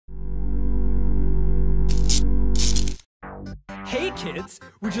Hey kids,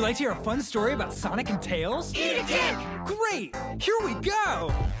 would you like to hear a fun story about Sonic and Tails? Eat a dick! Great! Here we go!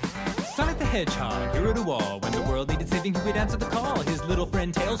 Sonic the Hedgehog, hero to all. When the world needed saving, he would answer the call. His little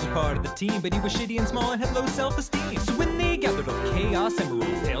friend Tails was part of the team, but he was shitty and small and had low self-esteem. So when they gathered all the chaos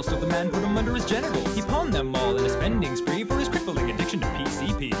emeralds, Tails told the man put them under his genitals. He pawned them all in a spending spree for his crippling addiction to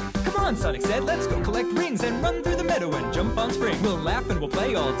PCP. Come on, Sonic said, let's go collect rings and run through the meadow and jump on Spring. We'll laugh and we'll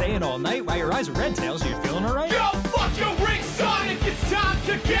play all day and all night. While your eyes are red, Tails, you feeling alright? Yo, fuck your ring, Sonic! It's time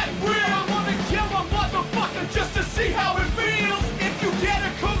to get real! I wanna kill a motherfucker just to see how it feels! If you dare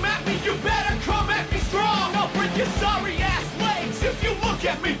to come at me, you better come at me strong! I'll break your sorry ass legs if you look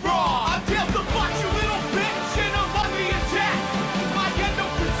at me wrong! I'm Tails the Fox, you little bitch, and I'm on the attack! My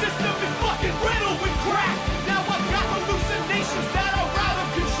endocrine system is fucking riddled with crack! Now I've got hallucinations that are out of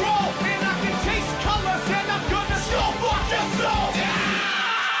control! And I can taste colors and I'm gonna so fuck your soul!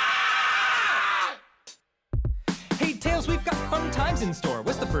 Hey Tails, we've got fun times in store.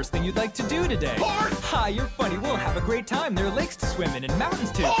 What's the first thing you'd like to do today? Hard! Hi, you're funny. We'll have a great time. There are lakes to swim in and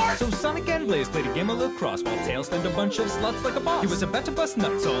mountains too. Hard! So Sonic and Blaze played a game of lacrosse while Tails slammed a bunch of sluts like a boss. He was about to bust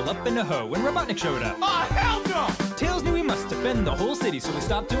nuts all up in a hoe when Robotnik showed up. Ah, hell no! Tails knew he must defend the whole city, so he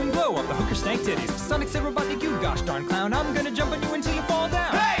stopped doing blow off the hooker stank titties. Sonic said, Robotnik, you gosh darn clown, I'm gonna jump on you until you fall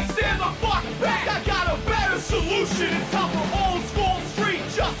down. Hey, stand the fuck back! I got a better solution! It's time for old school street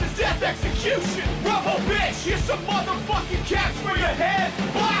justice, death execution! Rebel bitch, here's some motherfucking caps for your head!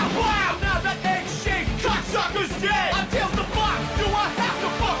 Wow, wow! Now that egg-shaped cocksucker's dead! I'm Tails the Fox, do I have to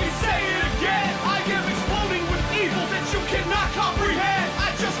fucking say it again? I am exploding with evil that you cannot comprehend! I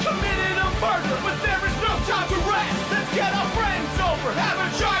just committed a murder, but there is no time to rest! Let's get our friends over, have a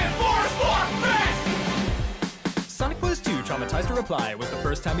giant forest park fest! Sonic was too traumatized to reply. It was the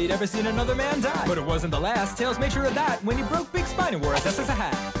first time he'd ever seen another man die. But it wasn't the last. Tails made sure of that when he broke Big Spine and wore his S as a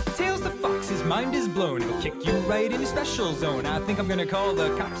hat. Tails the Fox, his mind is blown. He'll kick you right in his special zone. I think I'm gonna call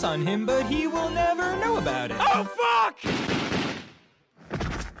the cops on him, but he will never know about it. Oh, fuck!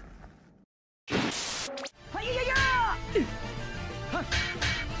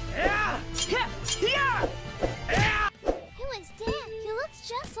 Who is Dan? He looks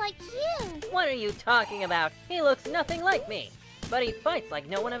just like you. What are you talking about? He looks nothing like me. But he fights like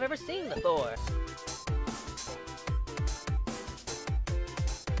no one I've ever seen before.